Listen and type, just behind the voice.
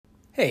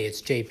Hey,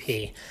 it's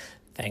JP.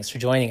 Thanks for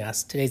joining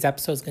us. Today's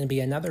episode is going to be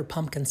another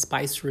pumpkin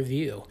spice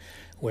review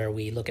where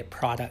we look at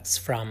products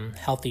from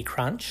Healthy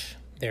Crunch,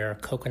 their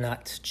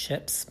coconut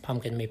chips,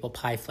 pumpkin maple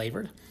pie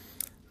flavored,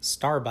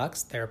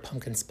 Starbucks, their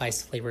pumpkin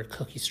spice flavored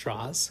cookie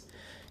straws,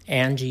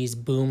 Angie's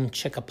Boom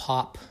Chicka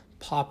Pop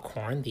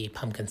popcorn, the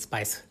pumpkin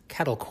spice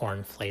kettle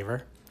corn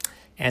flavor,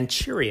 and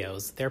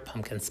Cheerios, their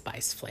pumpkin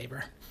spice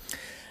flavor.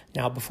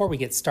 Now, before we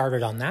get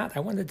started on that, I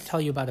wanted to tell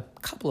you about a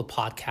couple of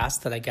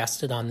podcasts that I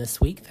guested on this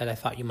week that I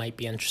thought you might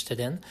be interested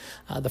in.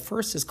 The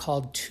first is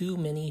called Too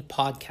Many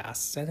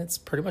Podcasts, and it's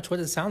pretty much what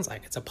it sounds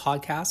like. It's a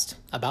podcast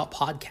about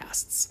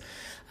podcasts.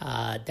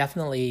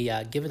 Definitely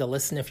give it a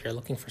listen if you're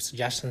looking for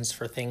suggestions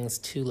for things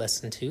to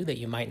listen to that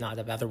you might not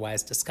have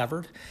otherwise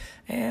discovered.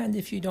 And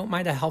if you don't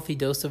mind a healthy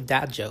dose of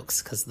dad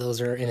jokes, because those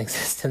are in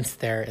existence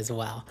there as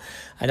well.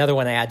 Another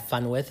one I had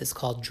fun with is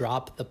called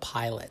Drop the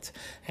Pilot.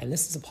 And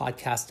this is a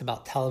podcast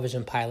about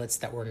television pilots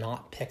that were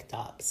not picked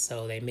up.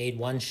 So they made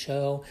one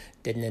show,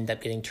 didn't end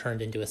up getting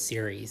turned into a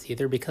series,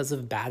 either because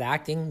of bad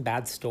acting,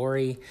 bad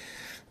story,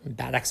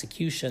 bad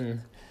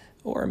execution,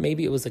 or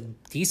maybe it was a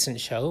decent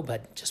show,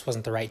 but just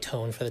wasn't the right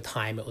tone for the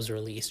time it was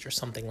released or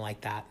something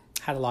like that.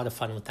 Had a lot of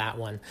fun with that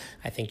one.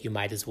 I think you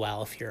might as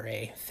well if you're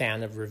a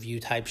fan of review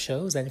type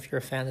shows and if you're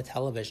a fan of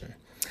television.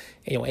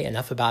 Anyway,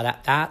 enough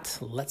about that.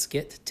 Let's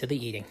get to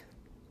the eating.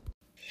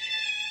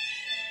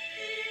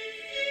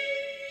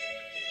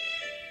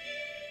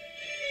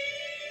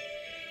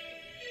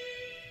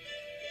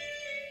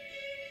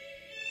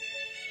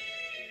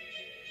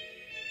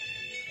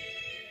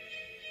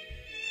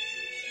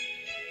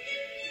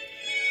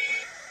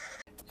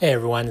 Hey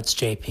everyone, it's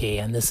JP,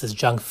 and this is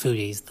Junk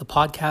Foodies, the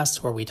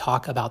podcast where we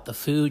talk about the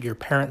food your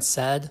parents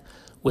said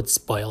would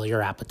spoil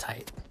your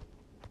appetite.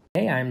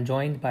 Today I'm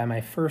joined by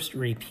my first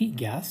repeat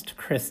guest,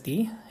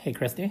 Christy. Hey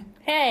Christy.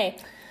 Hey.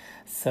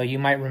 So you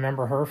might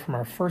remember her from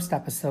our first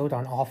episode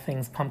on all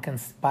things pumpkin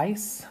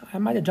spice. I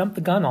might have jumped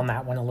the gun on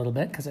that one a little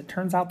bit because it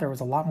turns out there was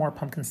a lot more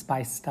pumpkin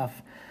spice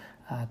stuff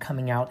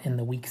coming out in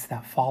the weeks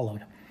that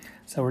followed.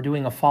 So we're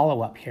doing a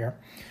follow-up here.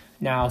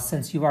 Now,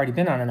 since you've already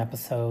been on an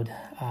episode,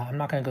 I'm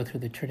not going to go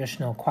through the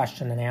traditional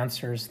question and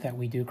answers that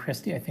we do,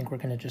 Christy. I think we're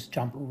going to just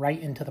jump right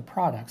into the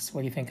products.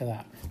 What do you think of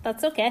that?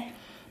 That's okay.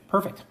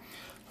 Perfect.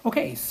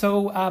 Okay,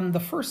 so the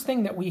first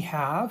thing that we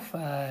have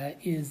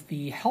is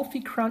the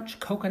Healthy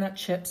Crunch Coconut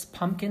Chips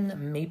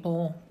Pumpkin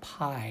Maple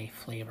Pie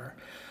flavor.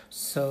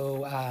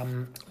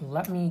 So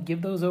let me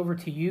give those over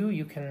to you.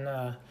 You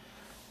can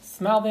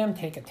smell them,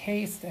 take a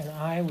taste, and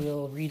I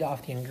will read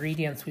off the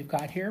ingredients we've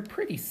got here.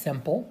 Pretty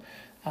simple.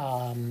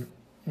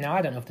 Now,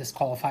 I don't know if this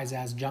qualifies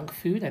as junk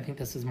food. I think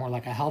this is more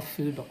like a health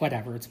food, but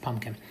whatever, it's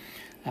pumpkin.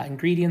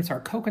 Ingredients are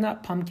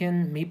coconut,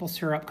 pumpkin, maple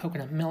syrup,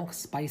 coconut milk,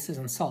 spices,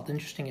 and salt.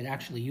 Interesting, it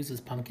actually uses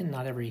pumpkin.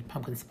 Not every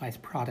pumpkin spice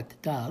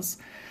product does.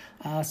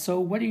 So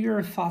what are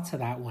your thoughts of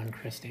that one,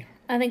 Christy?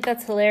 I think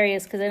that's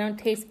hilarious because I don't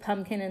taste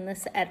pumpkin in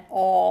this at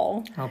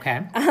all.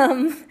 Okay.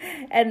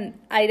 And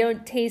I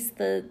don't taste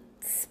the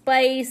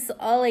spice.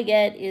 All I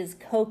get is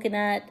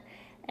coconut.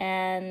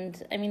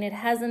 And, I mean, it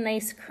has a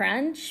nice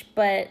crunch,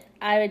 but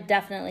I would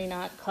definitely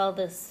not call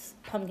this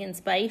pumpkin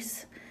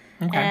spice.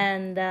 Okay.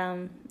 And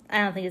I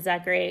don't think it's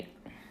that great.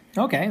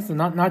 Okay, so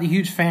not a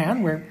huge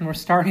fan. We're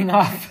starting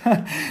off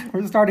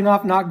we're starting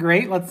off not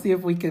great. Let's see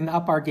if we can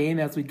up our game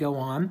as we go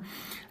on.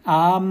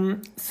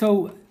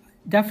 So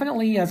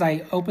definitely as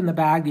I opened the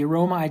bag, the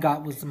aroma I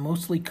got was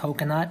mostly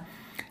coconut.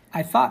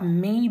 I thought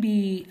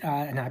maybe,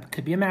 and I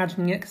could be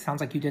imagining it, 'cause it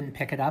sounds like you didn't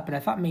pick it up, but I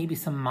thought maybe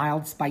some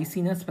mild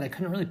spiciness, but I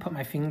couldn't really put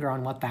my finger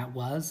on what that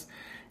was,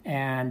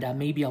 and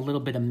maybe a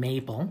little bit of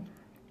maple.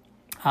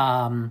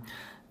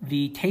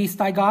 The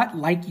taste I got,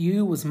 like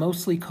you, was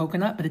mostly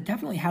coconut, but it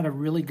definitely had a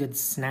really good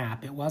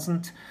snap. It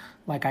wasn't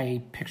like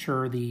I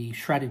picture the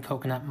shredded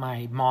coconut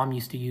my mom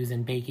used to use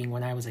in baking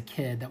when I was a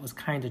kid that was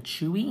kind of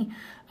chewy.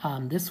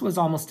 This was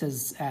almost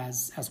as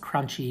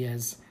crunchy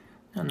as,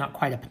 not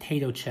quite a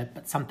potato chip,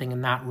 but something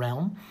in that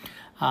realm.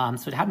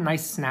 So it had a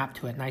nice snap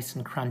to it, nice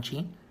and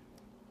crunchy.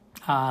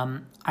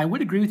 I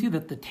would agree with you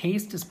that the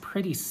taste is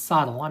pretty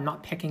subtle. I'm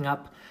not picking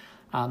up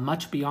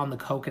much beyond the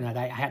coconut.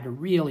 I had to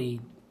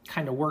really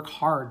kind of work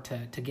hard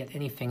to get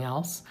anything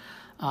else.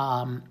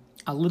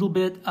 A little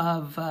bit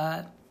of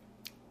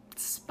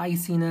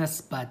spiciness,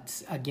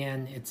 but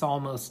again, it's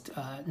almost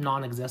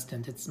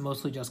non-existent. It's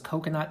mostly just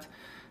coconut.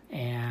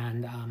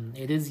 And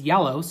it is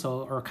yellow,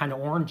 or kind of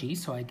orangey,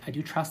 so I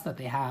do trust that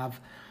they have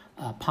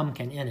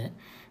pumpkin in it.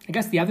 I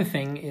guess the other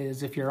thing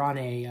is if you're on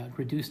a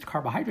reduced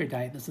carbohydrate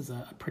diet, this is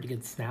a pretty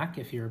good snack.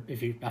 If you're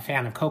a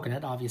fan of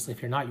coconut, obviously,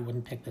 if you're not, you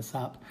wouldn't pick this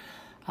up.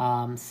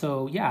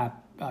 So yeah,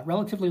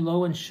 relatively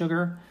low in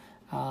sugar,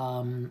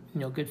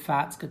 good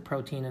fats, good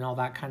protein, and all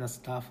that kind of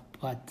stuff,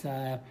 but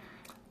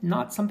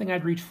not something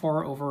I'd reach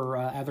for over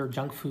other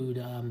junk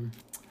food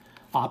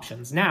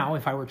options. Now,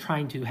 if I were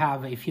trying to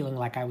have a feeling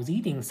like I was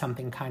eating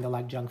something kind of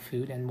like junk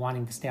food and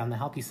wanting to stay on the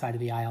healthy side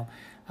of the aisle,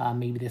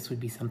 maybe this would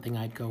be something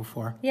I'd go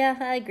for. Yeah,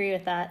 I agree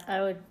with that.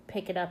 I would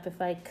pick it up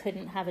if I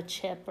couldn't have a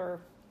chip or,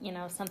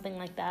 something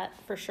like that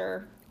for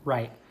sure.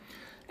 Right.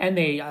 And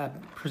they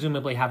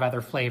presumably have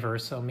other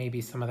flavors, so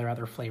maybe some of their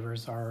other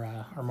flavors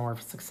are more of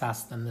a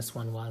success than this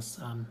one was.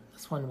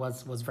 This one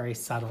was very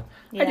subtle.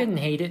 Yeah. I didn't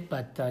hate it,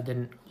 but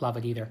didn't love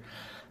it either.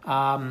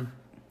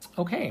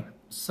 Okay,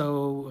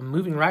 so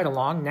moving right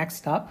along,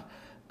 next up,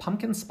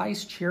 Pumpkin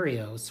Spice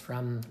Cheerios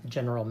from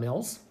General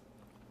Mills.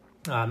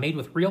 Made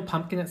with real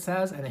pumpkin, it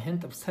says, and a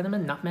hint of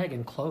cinnamon, nutmeg,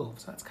 and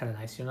cloves. That's kind of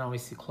nice. You don't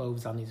always see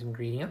cloves on these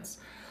ingredients.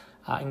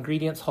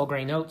 Ingredients, whole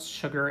grain oats,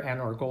 sugar and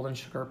or golden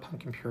sugar,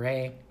 pumpkin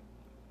puree,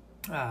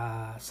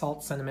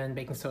 salt, cinnamon,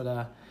 baking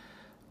soda,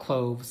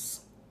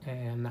 cloves,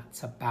 and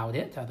that's about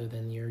it, other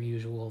than your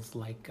usuals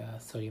like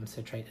sodium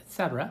citrate,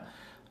 etc.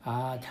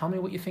 Tell me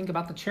what you think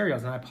about the Cheerios.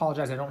 And I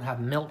apologize, I don't have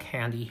milk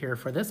handy here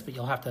for this, but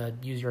you'll have to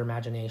use your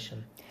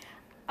imagination.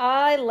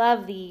 I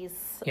love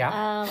these.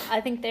 Yeah.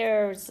 I think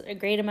there's a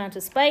great amount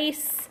of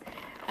spice.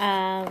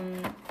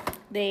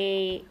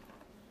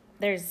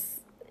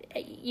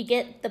 You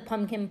get the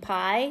pumpkin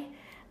pie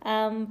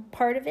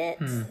part of it,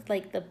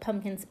 like the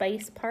pumpkin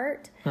spice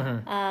part.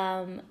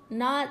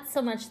 Not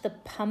so much the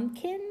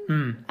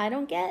pumpkin, I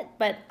don't get,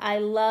 but I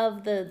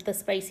love the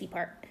spicy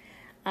part.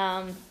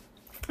 And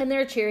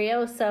they're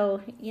Cheerios, so,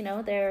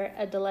 they're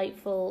a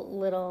delightful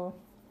little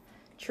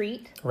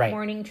treat, right.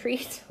 Morning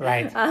treat,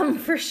 right?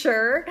 For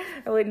sure.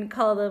 I wouldn't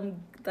call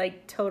them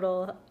like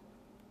total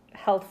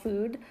health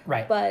food,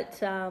 right? But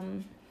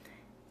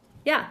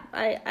yeah,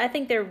 I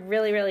think they're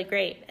really, really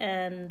great,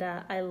 and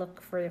I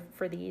look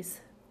for these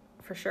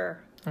for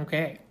sure.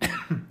 Okay,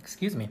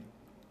 excuse me.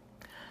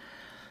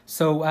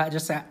 So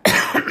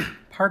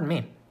pardon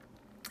me.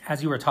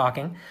 As you were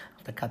talking, I'll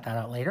have to cut that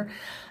out later.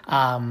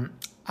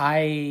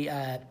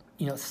 I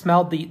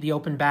smelled the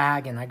open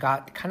bag, and I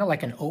got kind of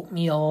like an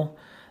oatmeal.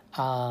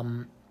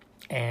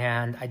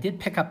 And I did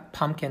pick up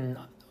pumpkin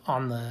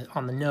on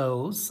the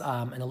nose,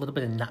 and a little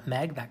bit of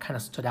nutmeg. That kind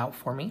of stood out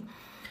for me.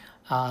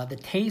 The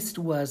taste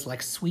was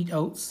like sweet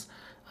oats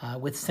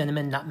with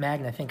cinnamon, nutmeg,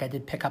 and I think I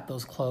did pick up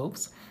those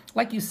cloves.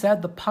 Like you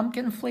said, the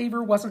pumpkin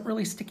flavor wasn't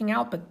really sticking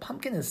out, but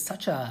pumpkin is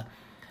such a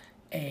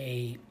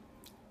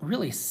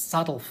really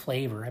subtle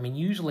flavor. I mean,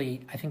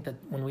 usually I think that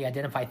when we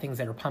identify things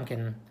that are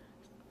pumpkin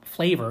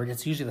flavored,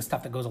 it's usually the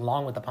stuff that goes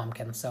along with the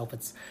pumpkin. So if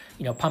it's,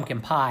 pumpkin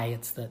pie,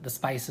 it's the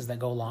spices that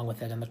go along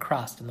with it, and the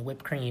crust and the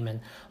whipped cream and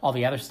all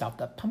the other stuff.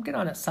 The pumpkin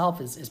on itself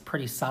is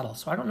pretty subtle.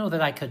 So I don't know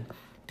that I could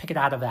pick it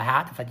out of the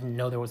hat if I didn't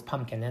know there was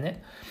pumpkin in it.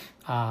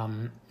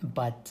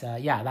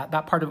 Yeah,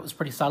 that part of it was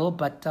pretty subtle,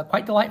 but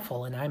quite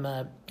delightful. And I'm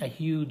a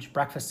huge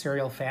breakfast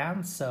cereal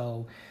fan,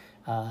 so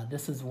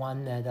this is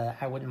one that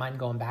I wouldn't mind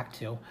going back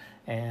to.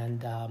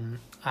 And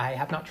I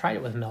have not tried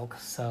it with milk,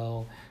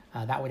 so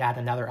that would add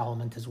another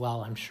element as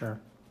well, I'm sure.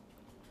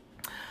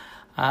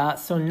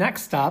 So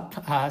next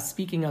up,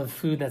 speaking of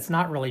food that's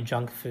not really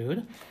junk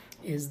food,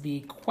 is the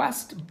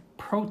Quest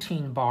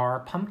Protein Bar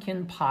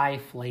Pumpkin Pie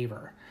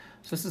Flavor.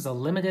 So this is a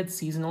limited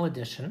seasonal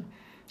edition.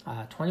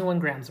 21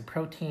 grams of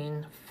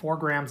protein, 4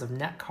 grams of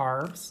net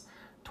carbs,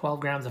 12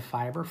 grams of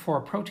fiber. For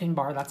a protein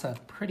bar, that's a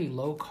pretty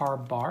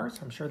low-carb bar,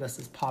 so I'm sure this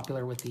is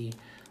popular with the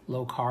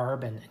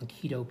low-carb and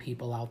keto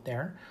people out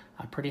there.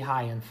 Pretty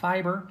high in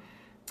fiber.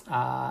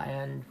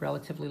 And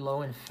relatively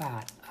low in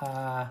fat.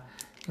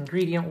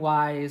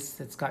 Ingredient-wise,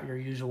 it's got your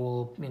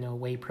usual,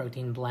 whey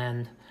protein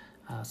blend,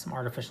 some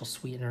artificial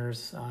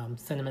sweeteners,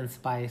 cinnamon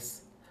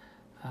spice.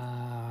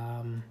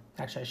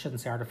 Actually, I shouldn't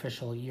say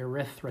artificial.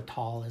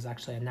 Erythritol is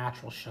actually a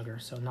natural sugar,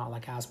 so not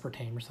like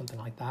aspartame or something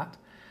like that.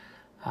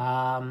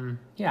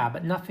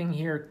 But nothing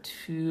here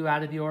too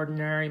out of the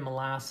ordinary.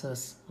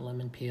 Molasses,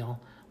 lemon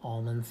peel,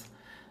 almonds.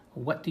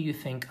 What do you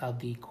think of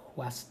the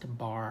Quest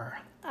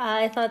bar?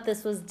 I thought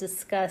this was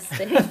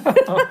disgusting.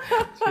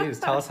 Jeez,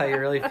 tell us how you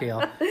really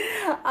feel.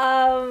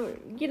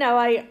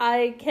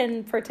 I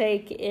can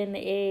partake in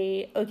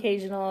a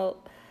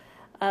occasional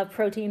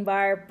protein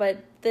bar,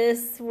 but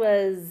this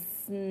was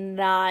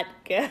not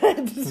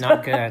good.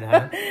 Not good,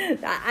 huh?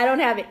 I don't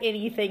have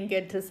anything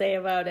good to say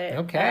about it.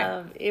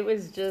 Okay. It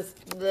was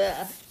just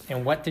bleh.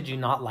 And what did you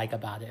not like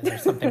about it? Is there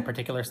something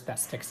particular that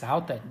sticks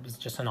out that was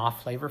just an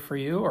off flavor for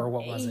you, or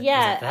what was it?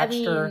 Yeah, Was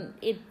it texture?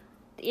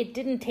 It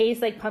didn't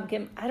taste like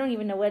pumpkin. I don't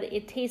even know what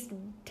it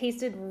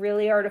tasted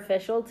really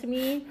artificial to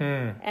me.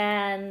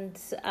 And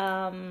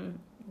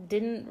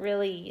didn't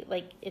really,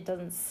 it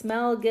doesn't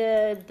smell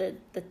good.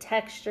 The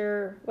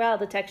texture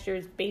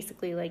is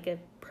basically like a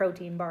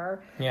protein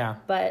bar. Yeah.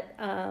 But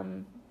I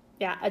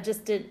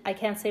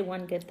can't say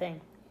one good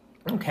thing.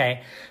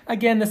 Okay.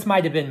 Again, this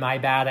might have been my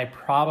bad. I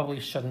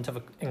probably shouldn't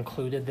have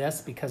included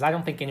this because I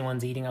don't think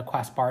anyone's eating a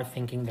Quest bar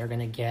thinking they're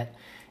going to get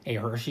a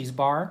Hershey's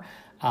bar.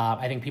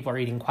 I think people are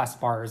eating Quest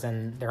bars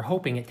and they're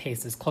hoping it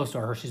tastes as close to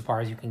a Hershey's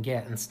bar as you can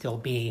get and still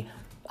be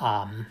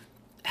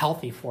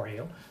healthy for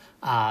you.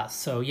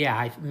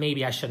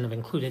 Maybe I shouldn't have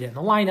included it in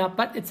the lineup,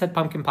 but it said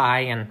pumpkin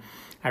pie and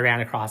I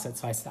ran across it,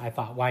 so I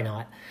thought, why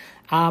not?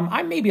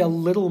 I'm maybe a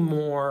little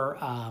more...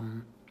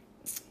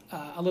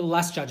 a little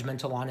less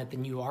judgmental on it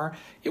than you are.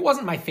 It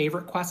wasn't my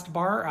favorite Quest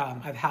bar.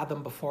 I've had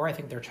them before. I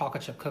think their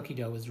chocolate chip cookie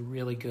dough is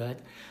really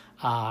good.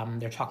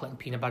 Their chocolate and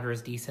peanut butter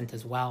is decent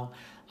as well.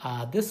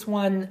 This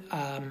one,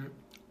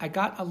 I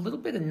got a little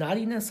bit of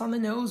nuttiness on the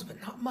nose, but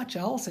not much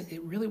else.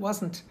 It really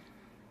wasn't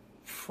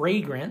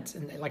fragrant,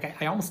 and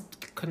I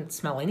almost couldn't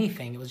smell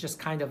anything. It was just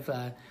kind of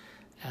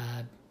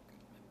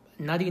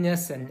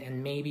nuttiness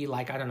and maybe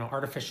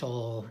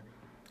artificial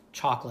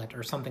chocolate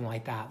or something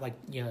like that. Like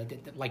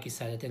you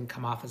said, it didn't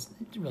come off as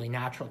really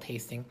natural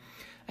tasting.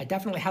 I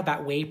definitely had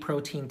that whey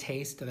protein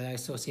taste that I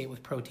associate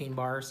with protein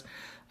bars.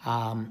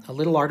 A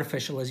little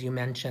artificial, as you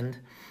mentioned.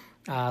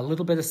 A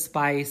little bit of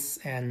spice,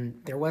 and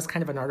there was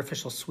kind of an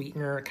artificial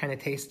sweetener kind of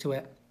taste to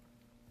it.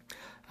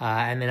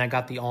 And then I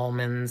got the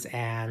almonds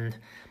and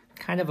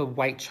kind of a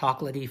white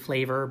chocolatey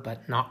flavor,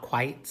 but not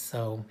quite.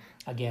 So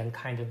again,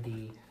 kind of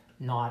the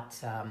not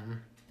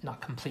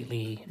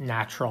completely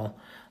natural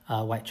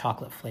white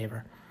chocolate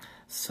flavor.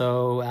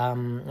 So,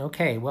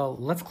 okay, well,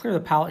 let's clear the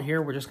palate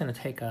here. We're just going to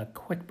take a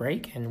quick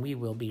break, and we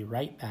will be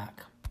right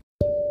back.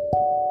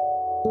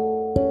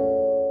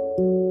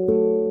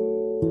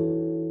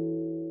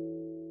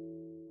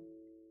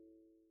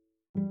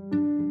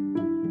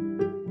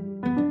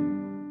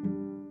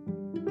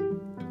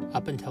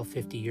 Up until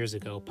 50 years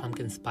ago,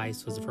 pumpkin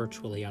spice was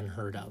virtually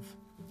unheard of.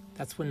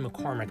 That's when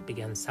McCormick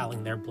began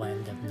selling their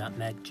blend of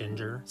nutmeg,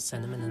 ginger,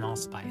 cinnamon, and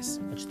allspice,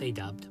 which they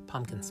dubbed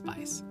pumpkin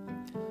spice.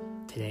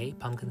 Today,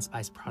 pumpkin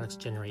spice products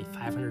generate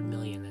 $500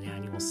 million in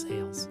annual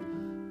sales,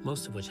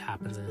 most of which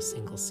happens in a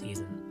single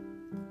season.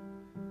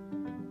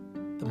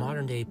 The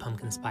modern-day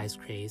pumpkin spice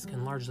craze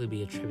can largely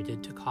be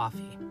attributed to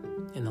coffee.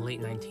 In the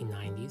late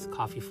 1990s,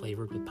 coffee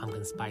flavored with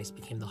pumpkin spice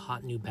became the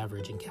hot new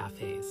beverage in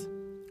cafes.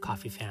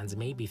 Coffee fans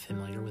may be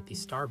familiar with the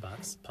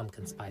Starbucks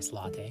pumpkin spice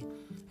latte.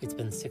 It's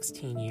been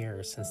 16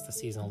 years since the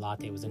seasonal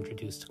latte was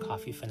introduced to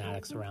coffee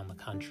fanatics around the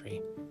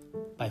country.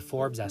 By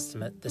Forbes'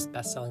 estimate, this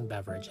best-selling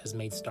beverage has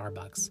made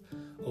Starbucks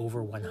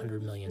over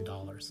 $100 million.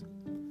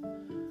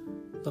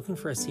 Looking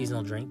for a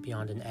seasonal drink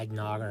beyond an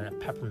eggnog or a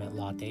peppermint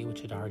latte,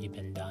 which had already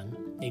been done,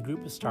 a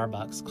group of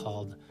Starbucks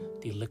called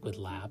the Liquid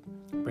Lab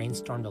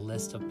brainstormed a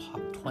list of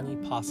 20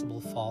 possible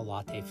fall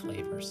latte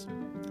flavors.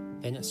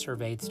 Then it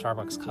surveyed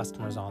Starbucks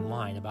customers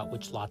online about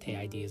which latte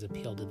ideas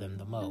appealed to them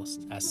the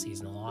most as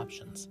seasonal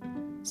options.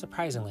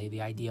 Surprisingly,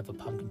 the idea of a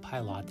pumpkin pie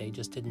latte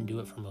just didn't do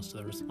it for most of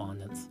the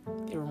respondents.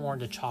 They were more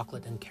into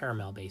chocolate and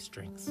caramel-based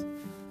drinks.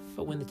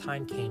 But when the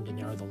time came to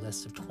narrow the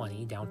list of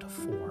 20 down to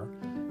 4,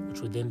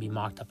 which would then be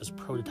mocked up as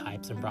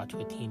prototypes and brought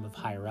to a team of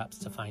higher-ups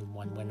to find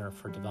one winner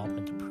for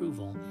development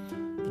approval,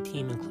 the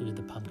team included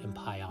the pumpkin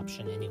pie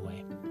option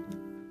anyway.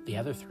 The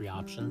other 3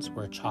 options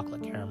were a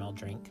chocolate caramel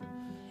drink,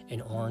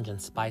 an orange and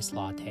spice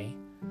latte,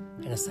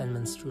 and a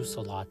cinnamon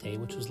streusel latte,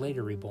 which was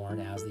later reborn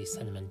as the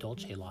cinnamon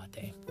dolce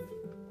latte.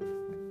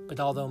 But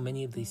although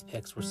many of these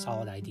picks were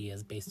solid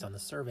ideas based on the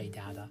survey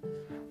data,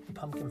 the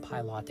pumpkin pie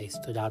latte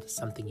stood out as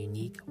something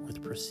unique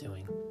worth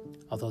pursuing.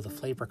 Although the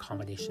flavor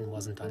combination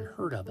wasn't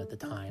unheard of at the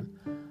time,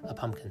 a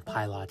pumpkin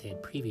pie latte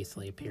had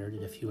previously appeared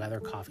at a few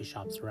other coffee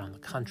shops around the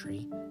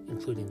country,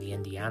 including the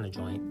Indiana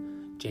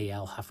joint,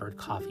 J.L. Hufford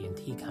Coffee and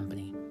Tea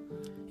Company.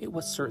 It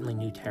was certainly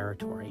new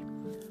territory,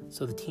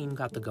 so the team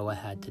got the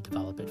go-ahead to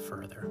develop it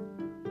further.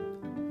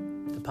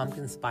 The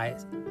pumpkin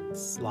spice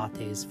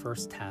latte's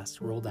first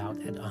test rolled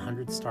out at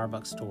 100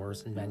 Starbucks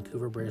stores in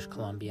Vancouver, British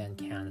Columbia in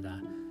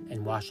Canada,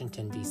 and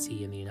Washington,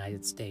 D.C. in the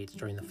United States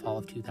during the fall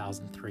of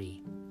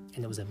 2003,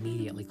 and it was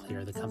immediately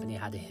clear the company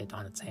had a hit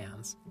on its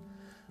hands.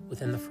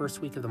 Within the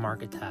first week of the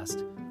market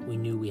test, we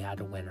knew we had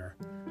a winner.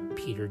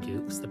 Peter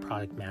Dukes, the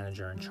product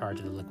manager in charge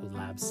of the Liquid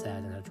Lab,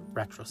 said in a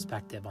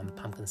retrospective on the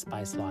pumpkin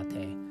spice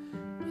latte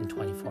in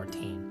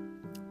 2014.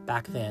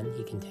 Back then,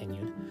 he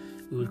continued,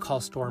 we would call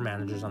store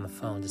managers on the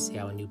phone to see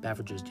how a new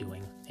beverage was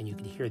doing, and you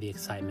could hear the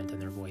excitement in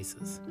their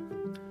voices.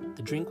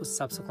 The drink was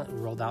subsequently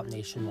rolled out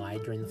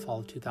nationwide during the fall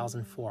of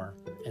 2004,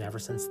 and ever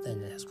since then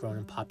it has grown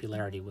in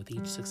popularity with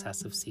each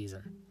successive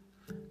season.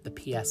 The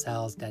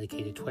PSL's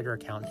dedicated Twitter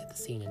account hit the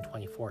scene in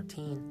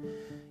 2014.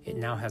 It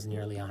now has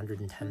nearly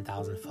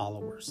 110,000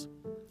 followers.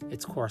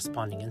 Its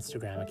corresponding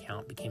Instagram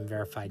account became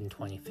verified in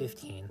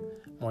 2015.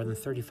 More than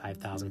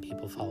 35,000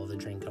 people follow the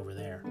drink over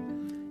there.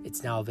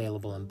 It's now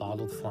available in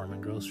bottled form in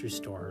grocery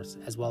stores,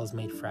 as well as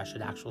made fresh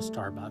at actual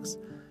Starbucks,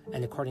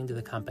 and according to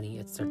the company,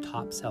 it's their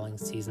top-selling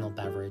seasonal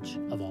beverage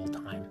of all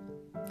time.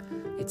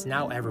 It's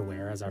now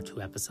everywhere, as our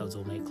 2 episodes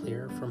will make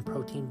clear, from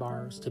protein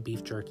bars to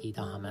beef jerky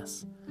to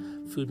hummus.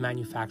 Food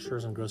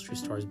manufacturers and grocery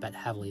stores bet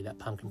heavily that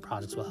pumpkin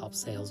products will help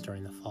sales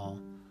during the fall.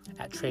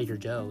 At Trader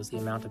Joe's, the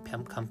amount of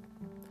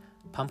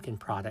pumpkin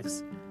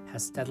products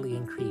has steadily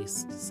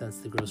increased since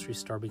the grocery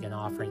store began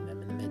offering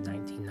them in the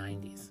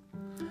mid-1990s.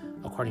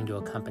 According to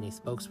a company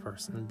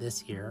spokesperson,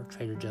 this year,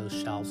 Trader Joe's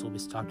shelves will be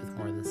stocked with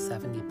more than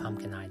 70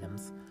 pumpkin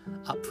items,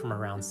 up from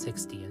around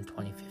 60 in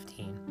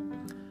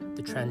 2015.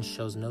 The trend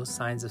shows no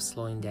signs of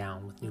slowing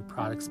down, with new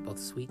products both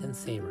sweet and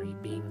savory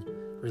being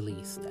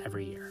released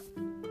every year.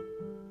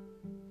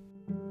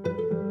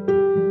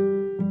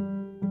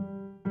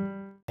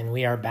 And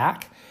we are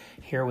back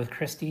here with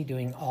Christy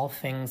doing all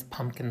things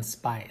pumpkin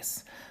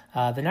spice.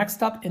 The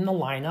next up in the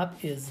lineup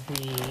is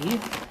the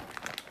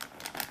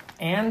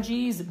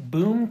Angie's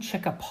Boom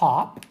Chicka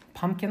Pop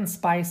Pumpkin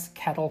Spice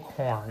Kettle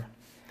Corn.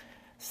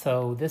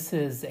 So this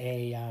is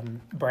a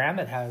brand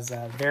that has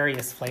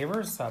various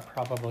flavors,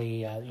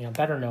 probably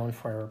better known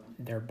for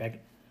their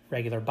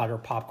regular butter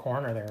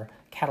popcorn or their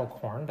kettle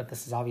corn, but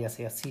this is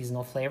obviously a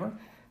seasonal flavor.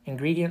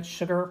 Ingredients: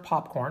 sugar,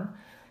 popcorn,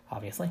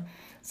 obviously,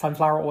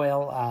 sunflower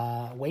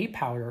oil, whey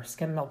powder,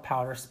 skim milk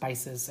powder,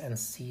 spices, and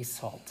sea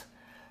salt.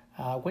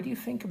 What do you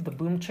think of the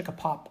Boom Chicka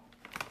Pop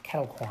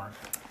kettle corn?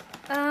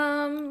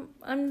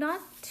 I'm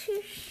not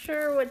too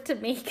sure what to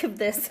make of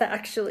this,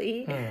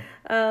 actually.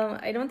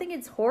 I don't think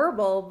it's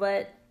horrible,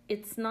 but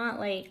it's not,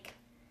 like,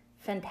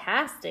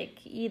 fantastic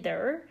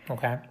either.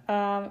 Okay.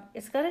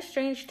 It's got a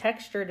strange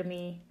texture to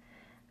me.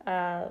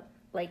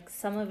 Like,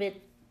 some of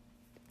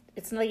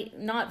it's like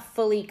not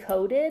fully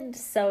coated,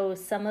 so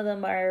some of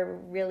them are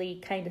really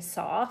kind of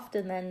soft,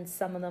 and then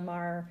some of them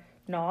are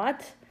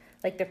not,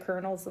 like the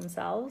kernels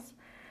themselves.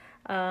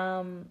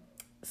 I'm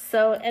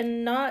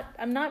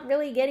not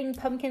really getting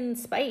pumpkin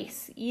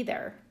spice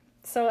either.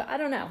 So I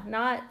don't know,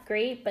 not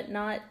great, but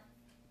not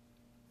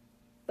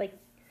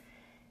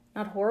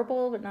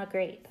horrible, but not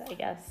great, I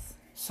guess.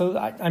 So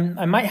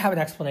I might have an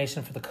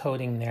explanation for the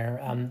coating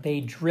there. They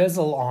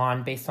drizzle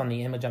on, based on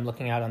the image I'm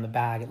looking at on the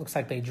bag, it looks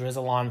like they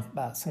drizzle on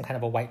some kind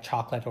of a white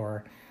chocolate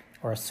or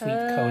a sweet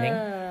coating.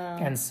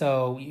 And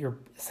so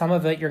some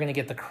of it you're going to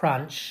get the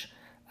crunch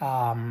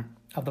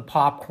of the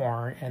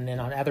popcorn, and then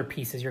on other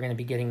pieces you're going to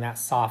be getting that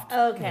soft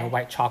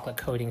white chocolate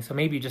coating. So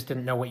maybe you just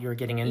didn't know what you were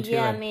getting into.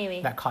 Yeah, and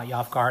maybe. That caught you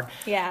off guard.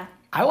 Yeah.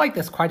 I like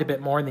this quite a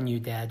bit more than you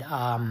did.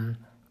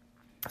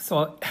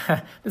 So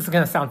this is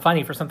going to sound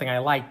funny for something I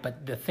like,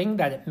 but the thing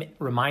that it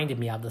reminded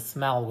me of, the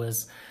smell,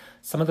 was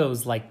some of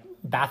those like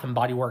Bath and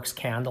Body Works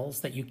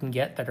candles that you can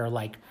get that are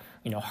like,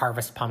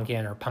 harvest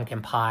pumpkin or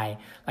pumpkin pie.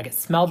 Like, it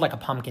smelled like a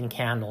pumpkin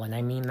candle, and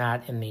I mean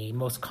that in the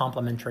most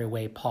complimentary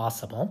way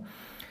possible.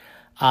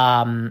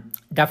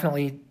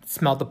 Definitely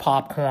smelled the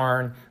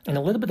popcorn and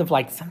a little bit of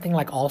like something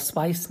like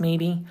allspice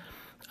maybe.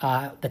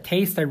 The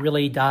taste I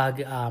really dug.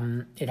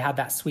 It had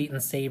that sweet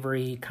and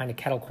savory kind of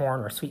kettle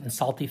corn or sweet and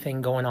salty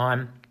thing going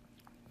on.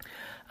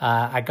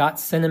 I got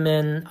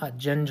cinnamon,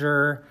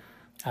 ginger,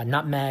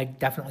 nutmeg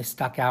definitely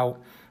stuck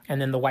out,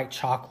 and then the white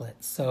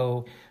chocolate.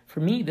 So for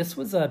me, this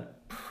was a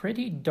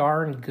pretty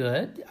darn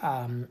good.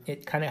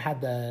 It kind of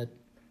had the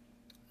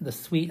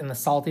sweet and the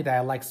salty that I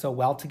like so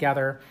well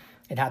together.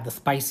 It had the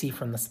spicy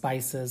from the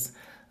spices,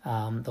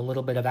 the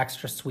little bit of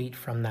extra sweet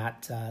from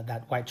that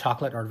white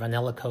chocolate or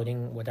vanilla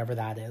coating, whatever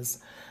that is.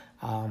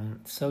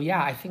 So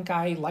yeah, I think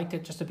I liked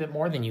it just a bit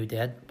more than you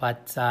did,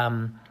 but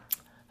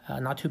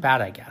not too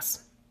bad, I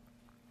guess.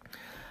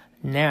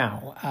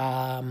 Now,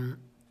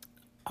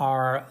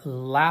 our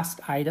last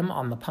item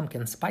on the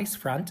pumpkin spice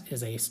front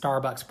is a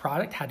Starbucks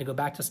product. Had to go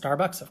back to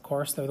Starbucks, of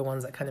course. They're the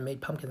ones that kind of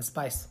made pumpkin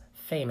spice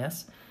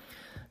famous.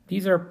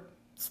 These are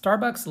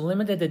Starbucks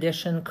limited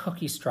edition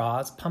cookie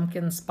straws,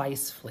 pumpkin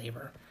spice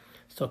flavor.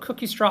 So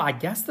cookie straw, I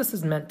guess this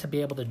is meant to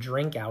be able to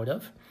drink out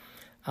of.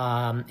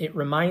 It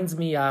reminds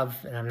me of,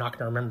 and I'm not going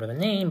to remember the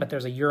name, but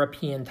there's a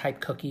European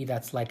type cookie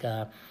that's like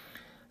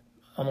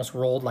almost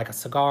rolled like a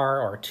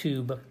cigar or a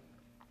tube,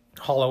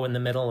 hollow in the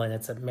middle, and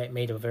it's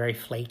made of a very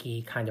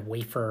flaky kind of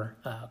wafer,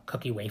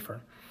 cookie wafer.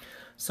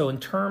 So in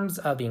terms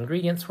of the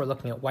ingredients, we're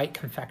looking at white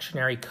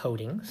confectionery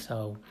coating.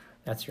 So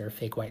that's your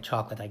fake white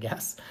chocolate, I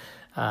guess.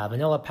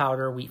 Vanilla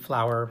powder, wheat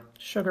flour,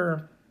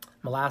 sugar,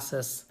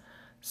 molasses,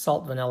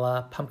 salt,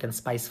 vanilla, pumpkin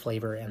spice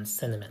flavor, and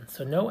cinnamon.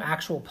 So no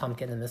actual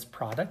pumpkin in this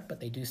product, but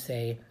they do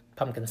say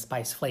pumpkin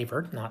spice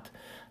flavored, not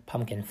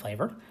pumpkin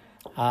flavor.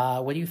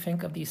 What do you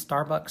think of the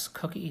Starbucks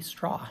cookie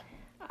straw?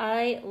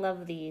 I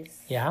love these.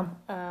 Yeah?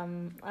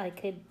 I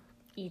could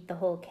eat the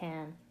whole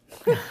can.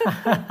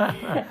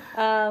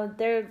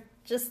 They're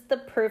just the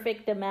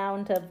perfect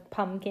amount of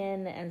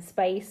pumpkin and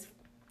spice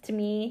to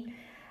me.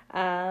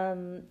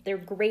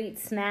 They're great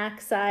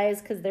snack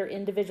size because they're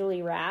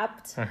individually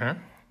wrapped.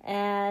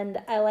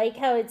 And I like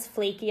how it's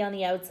flaky on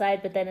the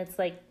outside, but then it's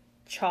like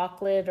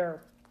chocolate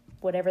or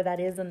whatever that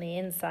is on the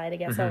inside, I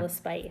guess, all the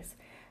spice.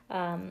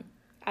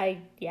 I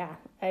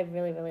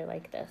really, really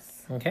like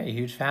this. Okay,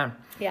 huge fan.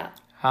 Yeah.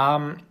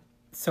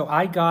 So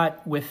I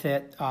got with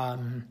it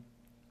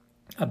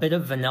a bit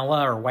of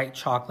vanilla or white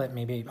chocolate,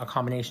 maybe a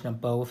combination of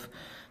both.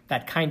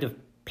 That kind of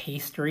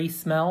pastry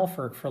smell,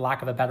 for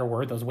lack of a better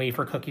word, those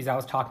wafer cookies I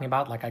was talking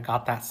about, like I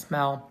got that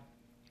smell.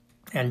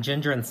 And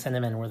ginger and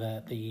cinnamon were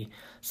the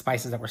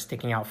spices that were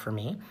sticking out for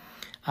me.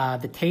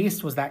 The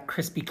taste was that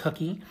crispy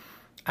cookie.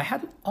 I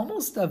had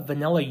almost a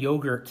vanilla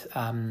yogurt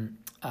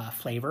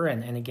flavor,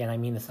 and again, I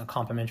mean this in a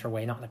complimentary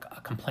way, not like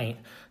a complaint.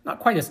 Not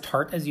quite as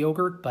tart as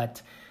yogurt,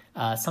 but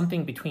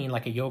something between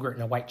like a yogurt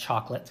and a white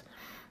chocolate.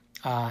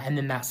 And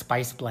then that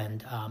spice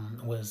blend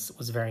was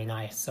very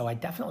nice. So I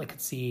definitely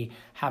could see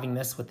having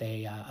this with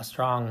a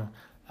strong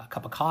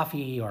cup of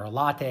coffee or a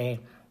latte.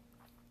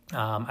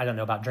 I don't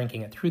know about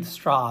drinking it through the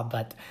straw,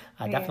 but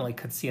I definitely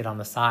could see it on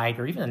the side,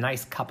 or even a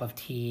nice cup of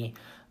tea,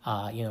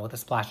 with a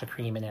splash of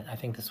cream in it. I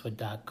think this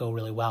would go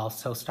really well.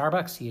 So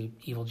Starbucks, you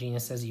evil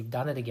geniuses, you've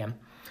done it again.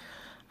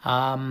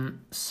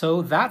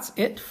 So that's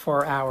it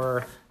for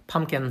our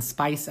pumpkin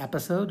spice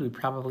episode. We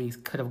probably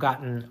could have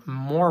gotten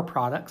more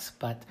products,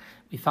 but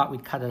we thought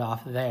we'd cut it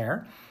off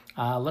there.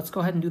 Let's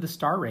go ahead and do the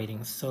star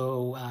ratings.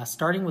 So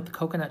starting with the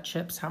coconut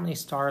chips, how many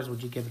stars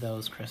would you give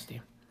those, Christy?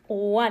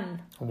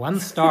 1. 1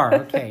 star.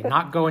 Okay,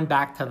 not going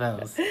back to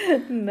those.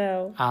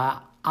 No.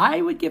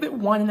 I would give it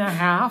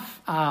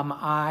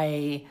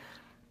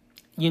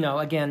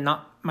 1.5. Again,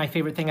 not my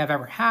favorite thing I've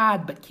ever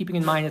had, but keeping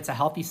in mind it's a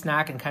healthy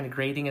snack and kind of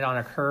grading it on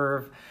a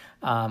curve.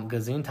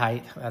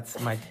 Gesundheit, that's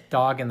my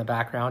dog in the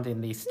background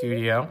in the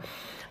studio.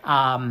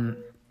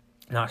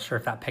 Not sure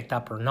if that picked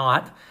up or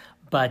not.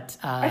 But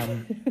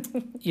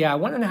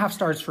 1.5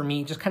 stars for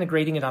me, just kind of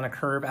grading it on a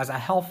curve. As a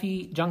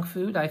healthy junk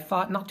food, I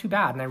thought not too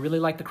bad. And I really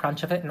like the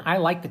crunch of it. And I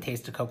like the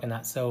taste of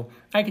coconut. So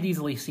I could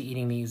easily see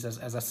eating these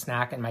as a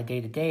snack in my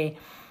day-to-day.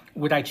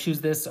 Would I choose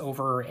this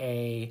over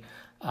a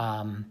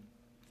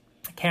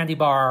candy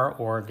bar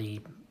or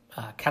the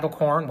kettle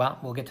corn? Well,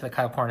 we'll get to the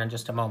kettle corn in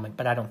just a moment,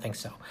 but I don't think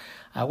so.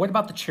 What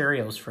about the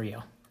Cheerios for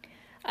you?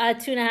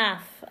 2.5.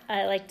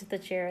 I liked the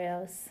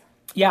Cheerios.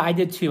 Yeah, I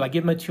did too. I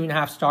give them a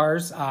 2.5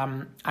 stars.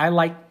 I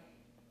like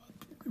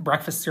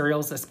breakfast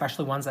cereals,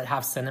 especially ones that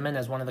have cinnamon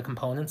as one of the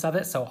components of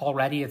it. So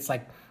already it's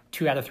like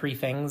 2 out of 3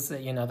 things,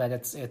 that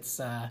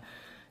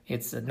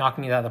it's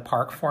knocking it out of the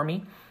park for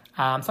me.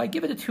 So I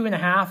give it a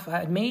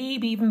 2.5.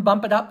 Maybe even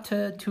bump it up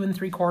to 2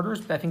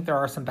 3/4. But I think there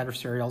are some better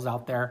cereals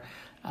out there,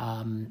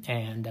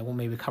 and we'll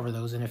maybe cover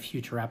those in a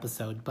future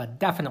episode. But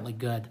definitely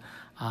good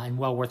and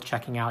well worth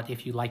checking out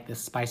if you like this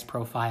spice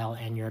profile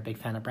and you're a big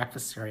fan of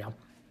breakfast cereal.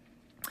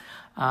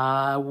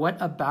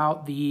 What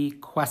about the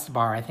Quest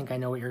bar? I think I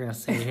know what you're going to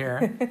say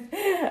here.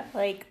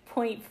 Like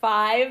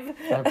 0.5.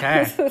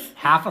 Okay,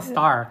 half a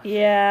star.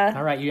 Yeah.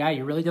 All right,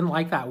 you really didn't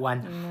like that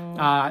one.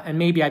 No. And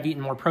maybe I've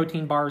eaten more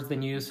protein bars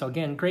than you. So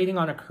again, grading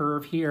on a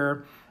curve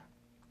here.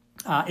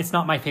 It's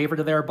not my favorite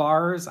of their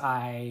bars.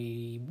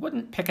 I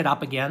wouldn't pick it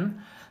up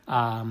again.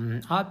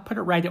 I'd put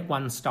it right at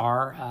 1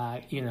 star.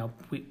 I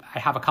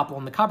have a couple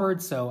in the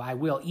cupboard, so I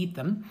will eat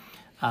them.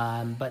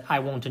 But I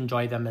won't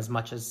enjoy them as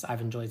much as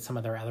I've enjoyed some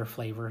of their other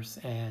flavors.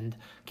 And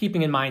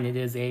keeping in mind, it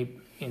is a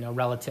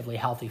relatively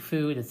healthy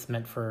food. It's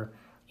meant for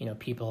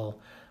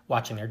people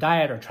watching their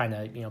diet or trying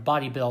to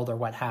bodybuild or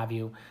what have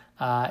you.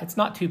 It's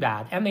not too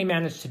bad, and they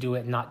managed to do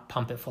it and not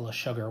pump it full of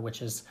sugar,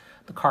 which is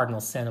the cardinal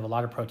sin of a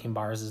lot of protein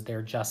bars. Is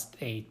they're just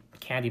a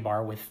candy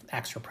bar with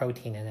extra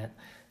protein in it.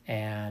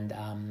 And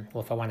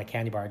if I want a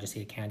candy bar, I just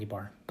eat a candy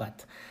bar.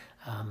 But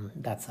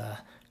that's a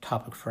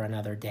topic for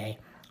another day.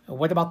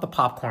 What about the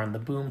popcorn, the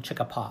Boom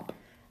Chicka Pop?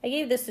 I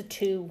gave this a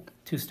 2.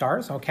 2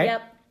 stars, okay.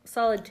 Yep,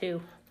 solid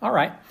 2. All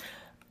right.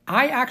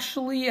 I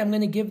actually am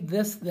going to give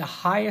this the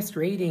highest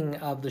rating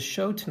of the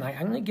show tonight.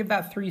 I'm going to give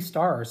that 3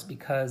 stars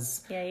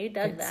because... Yeah, you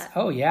dug that.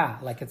 Oh, yeah.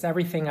 Like, it's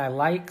everything I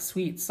like.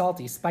 Sweet,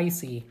 salty,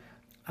 spicy,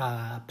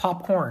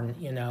 popcorn,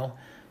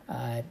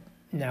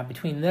 Now,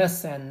 between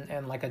this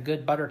and like a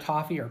good butter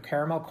toffee or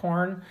caramel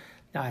corn,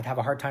 I'd have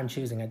a hard time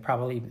choosing. I'd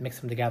probably mix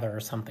them together or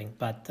something.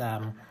 But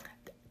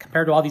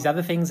compared to all these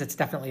other things, it's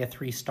definitely a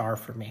 3 star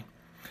for me.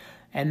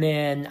 And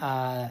then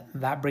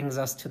that brings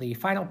us to the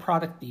final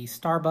product, the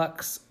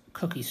Starbucks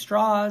cookie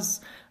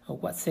straws.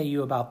 What say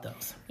you about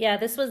those? Yeah,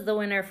 this was the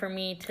winner for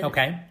me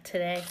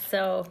today.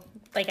 So,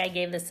 I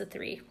gave this a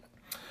 3.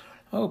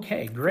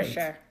 Okay, great. For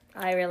sure.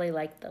 I really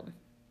liked them.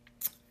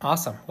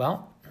 Awesome.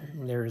 Well,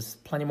 there's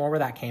plenty more where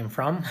that came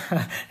from,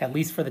 at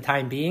least for the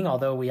time being,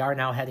 although we are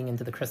now heading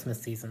into the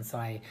Christmas season. So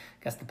I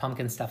guess the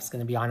pumpkin stuff is going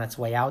to be on its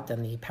way out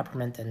and the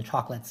peppermint and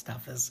chocolate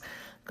stuff is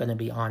going to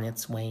be on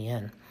its way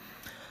in.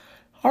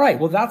 All right,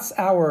 well, that's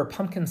our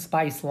pumpkin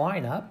spice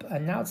lineup.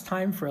 And now it's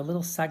time for a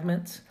little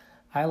segment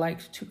I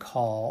like to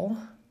call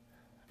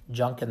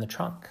Junk in the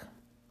Trunk.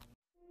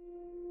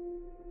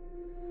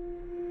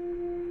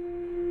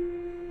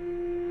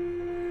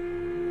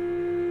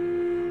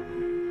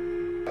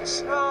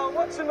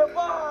 What's in the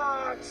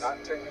box?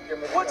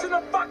 What's in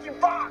the fucking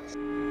box?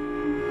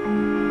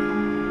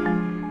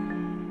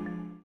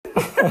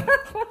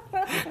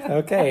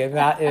 Okay, and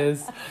that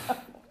is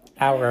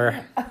our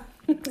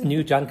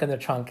new Junk in the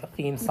Trunk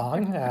theme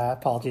song.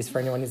 Apologies for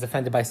anyone who's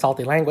offended by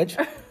salty language.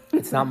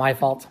 It's not my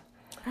fault.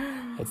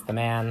 It's the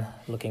man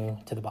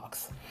looking to the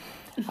box.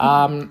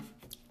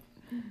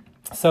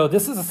 So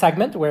this is a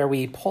segment where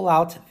we pull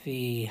out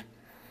the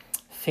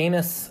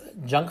famous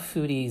junk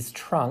foodie's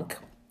trunk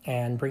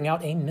and bring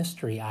out a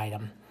mystery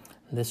item.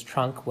 This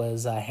trunk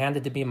was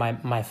handed to be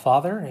my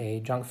father, a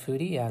junk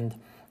foodie, and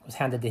was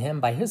handed to him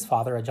by his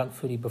father, a junk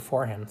foodie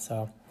before him.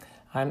 So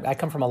I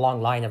come from a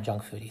long line of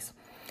junk foodies.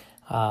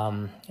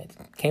 It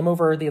came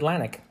over the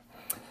Atlantic,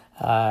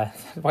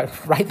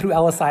 right through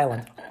Ellis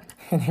Island.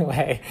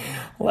 Anyway,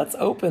 let's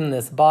open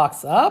this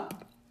box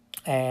up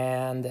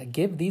and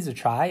give these a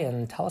try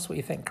and tell us what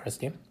you think,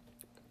 Christy.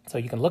 So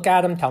you can look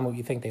at them, tell me what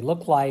you think they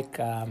look like.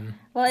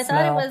 Well, I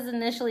thought it was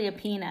initially a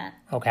peanut.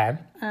 Okay.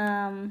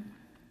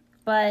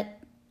 But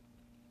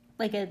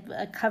like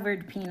a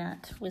covered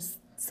peanut was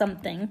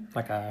something.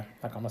 Like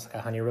almost like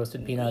a honey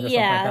roasted peanut or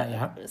Yeah, something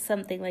like that. Yeah.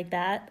 something like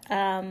that.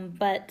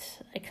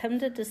 But I come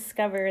to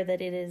discover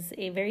that it is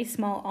a very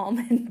small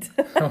almond.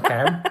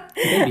 Okay.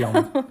 Baby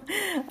almond.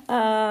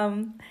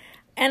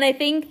 And I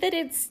think that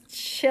it's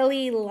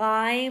chili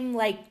lime.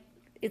 Like,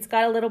 it's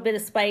got a little bit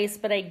of spice,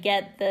 but I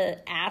get the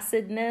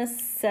acidness.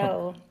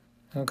 So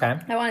Okay.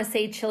 I want to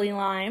say chili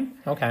lime.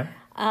 Okay.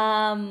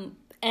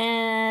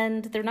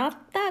 And they're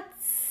not that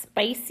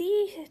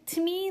spicy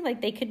to me.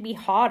 Like, they could be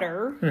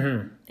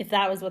hotter if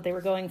that was what they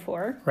were going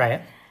for.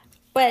 Right.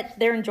 But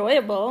they're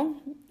enjoyable.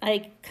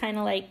 I kind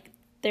of like,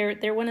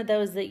 they're one of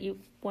those that you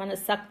want to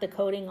suck the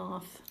coating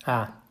off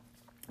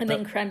and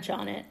then crunch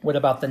on it. What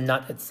about the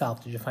nut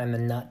itself? Did you find the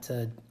nut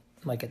to,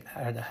 like, it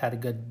had a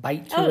good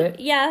bite to it?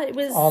 Yeah, it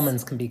was.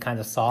 Almonds can be kind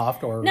of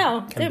soft or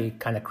No, can be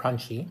kind of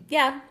crunchy.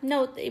 Yeah,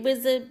 no, it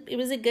was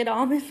a good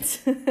almond.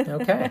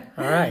 Okay.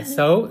 All right.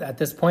 So at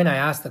this point, I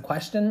asked the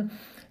question,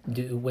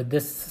 with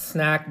this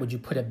snack, would you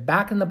put it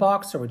back in the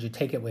box or would you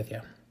take it with you?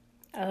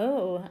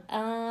 Oh,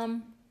 I'll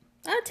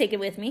take it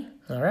with me.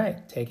 All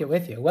right. Take it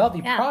with you. Well,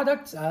 the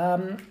product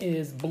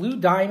is Blue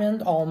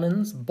Diamond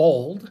Almonds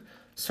Bold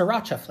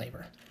Sriracha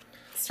flavor.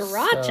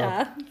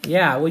 Sriracha? So,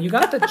 yeah. Well, you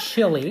got the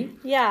chili.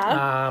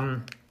 Yeah.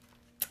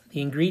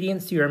 The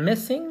ingredients you are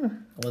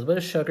missing, a little bit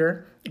of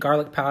sugar,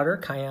 garlic powder,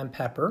 cayenne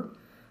pepper.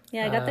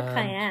 Yeah, I got the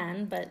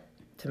cayenne, but...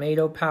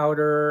 Tomato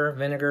powder,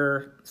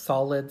 vinegar,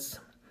 solids,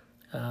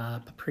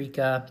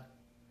 paprika,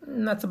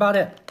 and that's about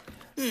it.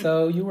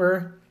 So you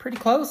were pretty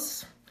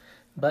close,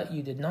 but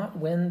you did not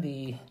win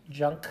the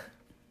junk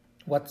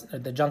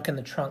in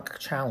the trunk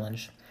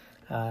challenge.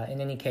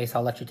 In any case,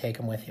 I'll let you take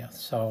them with you.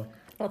 So,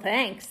 well,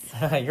 thanks.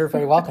 You're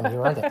very welcome.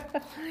 You earned it.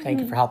 Thank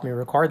you for helping me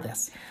record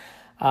this.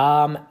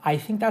 I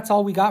think that's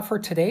all we got for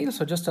today.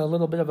 So just a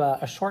little bit of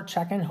a short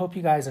check-in. Hope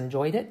you guys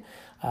enjoyed it.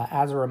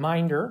 As a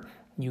reminder,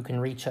 you can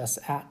reach us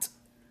at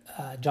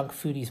Junk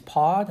Foodies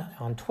Pod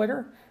on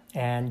Twitter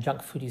and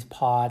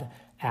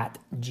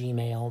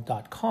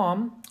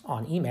junkfoodiespod@gmail.com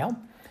on email.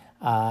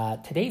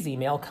 Today's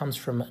email comes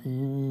from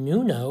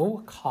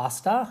Nuno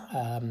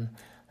Costa.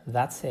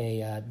 That's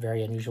a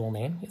very unusual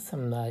name.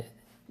 Some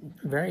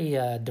very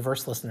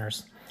diverse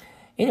listeners.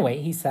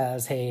 Anyway, he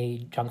says,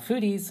 hey, Junk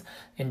Foodies,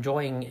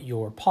 enjoying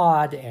your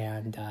pod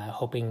and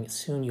hoping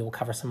soon you'll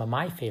cover some of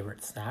my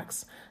favorite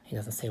snacks. He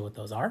doesn't say what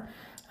those are.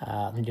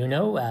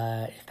 Nuno,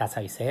 if that's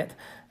how you say it,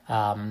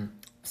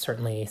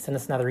 certainly send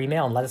us another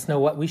email and let us know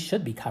what we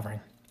should be covering.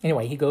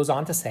 Anyway, he goes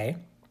on to say,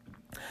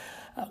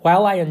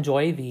 while I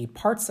enjoy the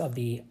parts of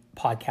the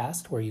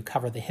podcast where you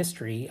cover the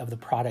history of the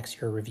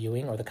products you're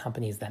reviewing or the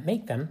companies that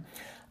make them,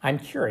 I'm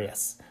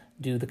curious,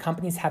 do the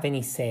companies have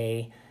any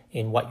say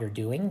in what you're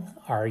doing?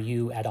 Are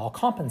you at all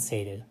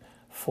compensated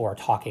for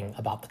talking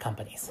about the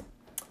companies?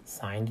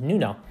 Signed,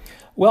 Nuno.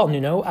 Well,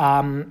 Nuno,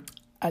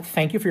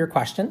 thank you for your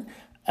question.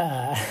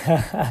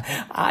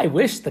 I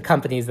wish the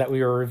companies that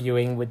we were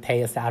reviewing would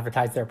pay us to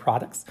advertise their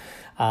products.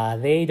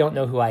 They don't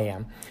know who I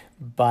am.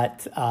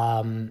 But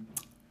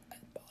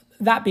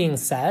that being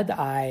said,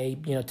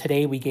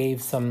 today we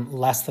gave some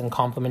less than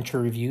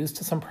complimentary reviews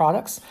to some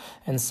products.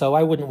 And so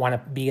I wouldn't want to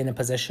be in a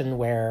position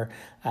where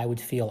I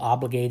would feel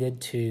obligated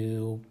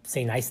to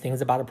say nice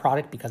things about a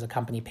product because a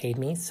company paid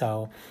me.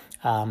 So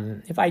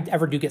if I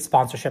ever do get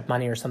sponsorship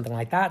money or something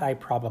like that, I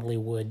probably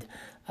would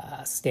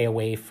stay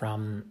away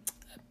from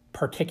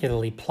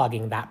particularly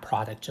plugging that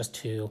product just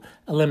to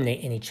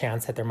eliminate any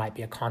chance that there might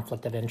be a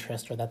conflict of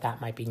interest or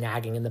that might be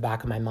nagging in the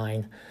back of my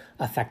mind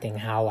affecting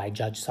how I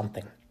judge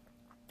something.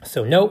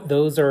 So no,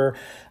 those are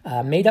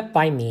made up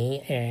by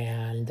me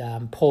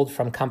and pulled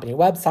from company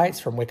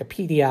websites, from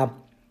Wikipedia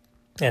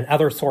and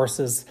other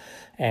sources,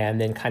 and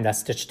then kind of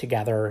stitched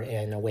together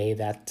in a way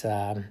that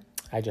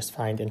I just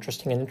find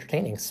interesting and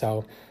entertaining.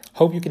 So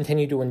hope you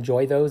continue to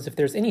enjoy those. If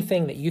there's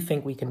anything that you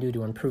think we can do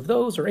to improve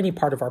those or any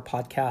part of our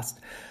podcast,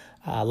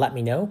 let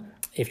me know.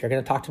 If you're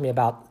going to talk to me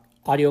about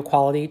audio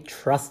quality,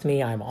 trust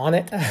me, I'm on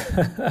it.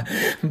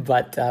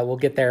 But we'll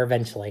get there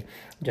eventually.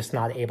 Just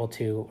not able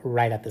to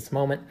right at this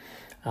moment.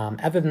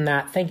 Other than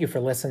that, thank you for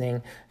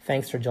listening.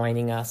 Thanks for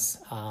joining us.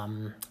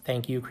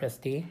 Thank you,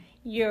 Christy.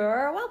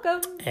 You're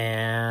welcome.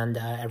 And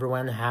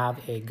everyone have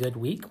a good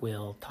week.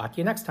 We'll talk to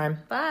you next time.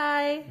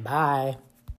 Bye. Bye.